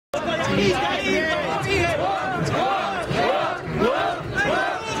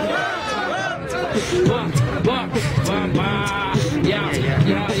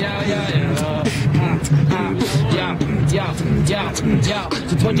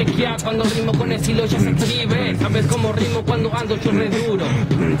Voy chequear cuando rimo con estilo ya se escribe. Sabes cómo rimo cuando ando yo re duro.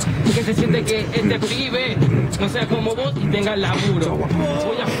 Que se siente que este pibe no sea como vos y tenga laburo.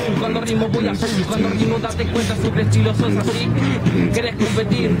 Voy a full cuando rimo, voy a full cuando rimo, date cuenta sobre estilo sos así. ¿Querés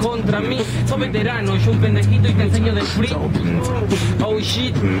competir contra mí? Sos veterano, yo un pendejito y te enseño del free. Oh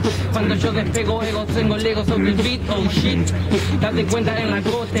shit, cuando yo despego ego, tengo el ego sobre el beat. Oh shit, date cuenta en la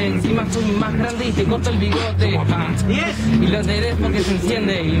cote, encima soy más grande y te corto el bigote. Y lo enterés porque se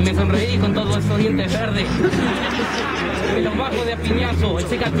enciende y me sonreí con todos esos dientes verdes. Me los bajo de a piñazo, el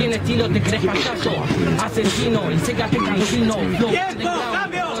Cega tiene estilo, te crees payaso. Asesino, el Cega te cancino.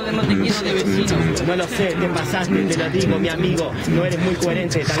 No te quiero de vecino. No lo sé, te pasaste, te lo digo mi amigo. No eres muy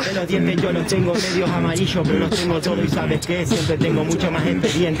coherente, tal vez los dientes yo los tengo medios amarillos, pero los tengo todo y sabes que siempre tengo mucho más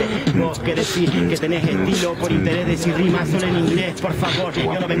expediente. Vos que decís que tenés estilo por interés de si rimas solo en inglés, por favor.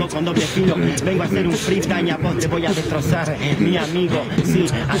 Yo no vengo con doble filo, vengo a hacer un freestyle, a vos te voy a destrozar, mi amigo. Sí,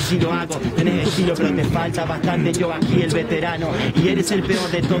 así lo hago, tenés estilo pero te falta bastante. Yo aquí el veterano y eres el peor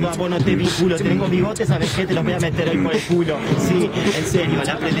de todo, a vos no te vinculo. Tengo bigotes, sabes que te los voy a meter hoy por el culo. Sí, en serio,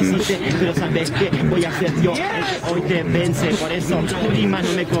 la predeciste, pero sabes que voy a ser yo el que hoy te vence. Por eso rimas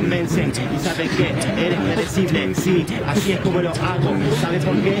no me convencen y sabes que eres predecible. Sí, así es como lo hago. ¿Sabes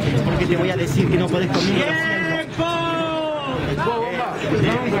por qué? Porque te voy a decir que no puedes conmigo.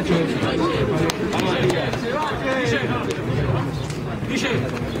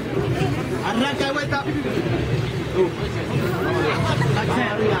 Arranca de vuelta.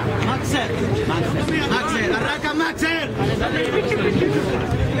 Maxer, arranca Maxer.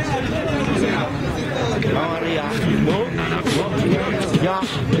 Vamos arriba.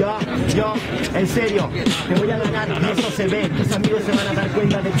 Yo, en serio, te voy a ganar y eso se ve. Tus amigos se van a dar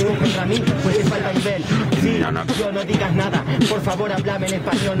cuenta de que vos contra mí, pues te falta nivel. Sí, yo no digas nada, por favor háblame en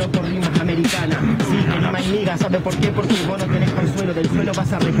español, no con rimas americanas. Sí, que rima y miga, ¿sabes por qué? Porque vos no tenés consuelo, del suelo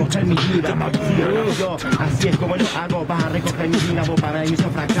vas a recoger mi vida. Sí, yo, así es como lo hago, vas a recoger mi vida, vos para mí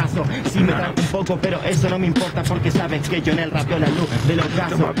sos fracaso. Sí, me trato un poco, pero eso no me importa porque sabes que yo en el rapeo la luz de los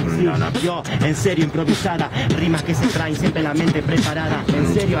casos. Sí, yo, en serio, improvisada, rimas que se traen siempre la mente preparada.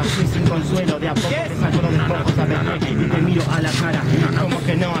 En serio, así sin consuelo, de a poco te saco de poco, ¿sabes qué? Y te miro a la cara, como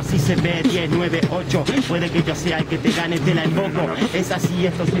que no, así se ve, 10, 9, 8. Puede que yo sea el que te gane, te la invoco. Es así,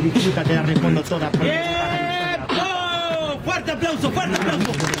 esto se disfruta, te la respondo toda. ¡Tiempo! ¡Fuerte aplauso, fuerte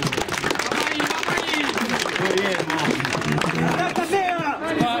aplauso! Muy bien.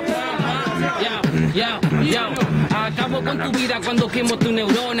 Acabo con tu vida cuando quemo tu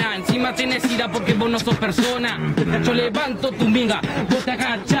neurona. Encima tienes ira porque vos no sos persona. Yo levanto tu miga, vos te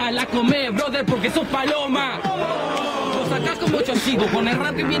agachás, la comés, brother, porque sos paloma. Vos acá como yo sigo, con el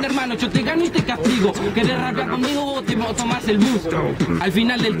rap bien hermano, yo te gano y te castigo. Querés rapear conmigo, vos te tomás el bus. Al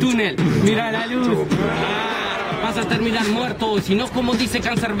final del túnel, mira la luz. Vas a terminar muerto, y si no como dice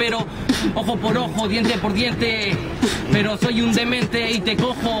Cancerbero, ojo por ojo, diente por diente. Pero soy un demente y te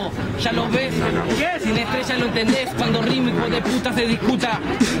cojo, ¿ya lo ves? Sin estrella lo entendés, cuando rimo hijo de puta se discuta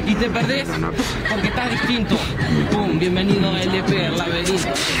y te perdés porque estás distinto. Pum, bienvenido a LP, el laberinto.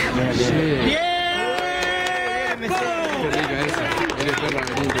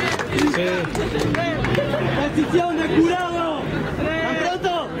 Posición de jurado. ¿Están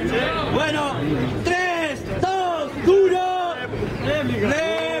pronto? Bueno, 3, 2, 1.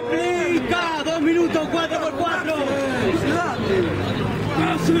 Réplica. 2 minutos, 4x4.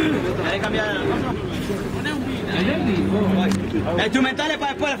 ¿Querés cambiar? Instrumentales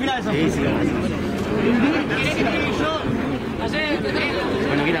para después al final eso. Sí, sí.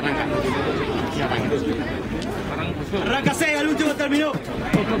 Bueno, ¿quién arranca? ¿Quién arranca? Arranca Cega, el último terminó.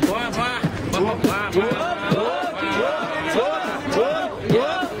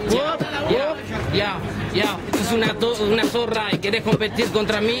 Ya, sos una zorra y querés competir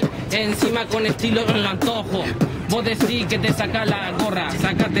contra mí, encima con estilo en el antojo. Vos decís que te sacás la gorra,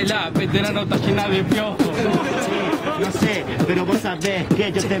 sácatela, veterano está llena de piojos. No sé, pero vos sabés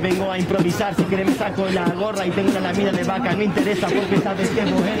que yo te vengo a improvisar. Si querés me saco la gorra y tengo una lamina de vaca. No interesa porque sabes que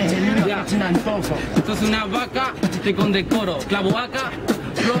vos eres el niño que es un antojo. Sos una vaca, te condecoro, clavo acá.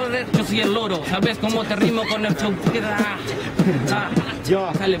 Brother, yo soy el loro, ¿sabes cómo te rimo con el show?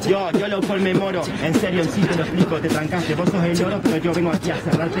 Yo lo conmemoro, en serio, sí te lo explico, te trancaste, vos sos el loro, pero yo vengo aquí a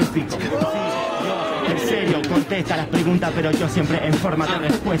cerrarte el pico. Sí, yo, en serio, contesta las preguntas, pero yo siempre en forma de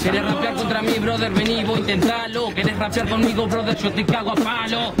respuesta. ¿Querés rapear contra mí, brother? Vení, vos intentalo. ¿Querés rapear conmigo, brother? Yo te cago a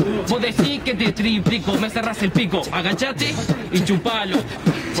palo. Vos decís que te triplico, me cerrás el pico, agachate y chupalo.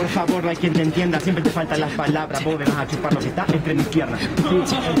 Por favor, no hay quien te entienda, siempre te faltan las palabras, vos me vas a chupar lo que está entre mis piernas.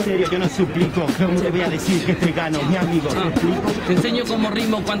 Sí, en serio, yo no suplico, ¿cómo te voy a decir que te gano, mi amigo? ¿Te explico? Te enseño cómo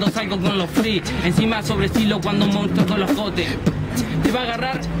rimo cuando salgo con los free. Encima sobre estilo cuando monto con los cotes. Te va a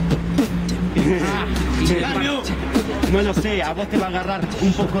agarrar. No lo sé, a vos te va a agarrar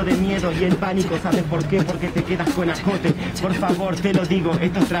un poco de miedo y el pánico, ¿sabes por qué? Porque te quedas con acote. Por favor, te lo digo,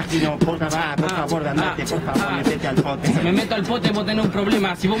 esto es trágico, por favor, andate, por favor, métete al pote. Me meto al pote, vos tenés un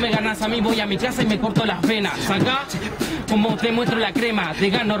problema. Si vos me ganás a mí, voy a mi casa y me corto las venas. Acá, como te muestro la crema, te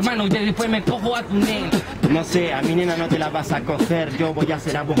gano, hermano, y después me cojo a tu nena. No sé, a mi nena no te la vas a coger, yo voy a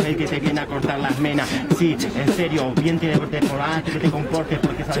ser a vos el que te viene a cortar las venas. Sí, en serio, bien te que te comportes,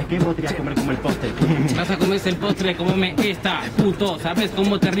 porque ¿sabes qué? Vos te vas a comer como el postre. Vas a comerse el postre, comeme esta, puto. ¿Sabes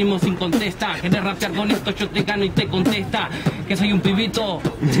cómo te rimo sin contesta? ¿Querés rapear con esto? Yo te gano y te contesta que soy un pibito.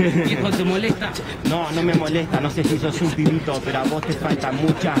 ¿Y eso te molesta? No, no me molesta, no sé si sos un pibito, pero a vos te falta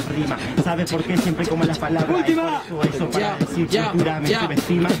mucha rima. ¿Sabes por qué siempre como las palabras? ¡Última! Eso para decir cultura me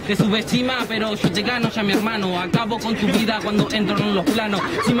subestima. Te subestima, pero yo te gano ya, mi hermano. Acabo con tu vida cuando entro en los planos.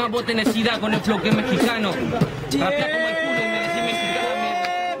 Encima vos tenés ida con el flow que es mexicano. Rapea como el culo y me decís mexicano.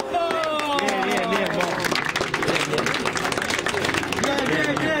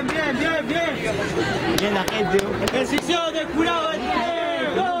 Bien la gente. Decisión del jurado de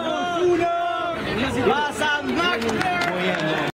 3, 2, 1. Vas a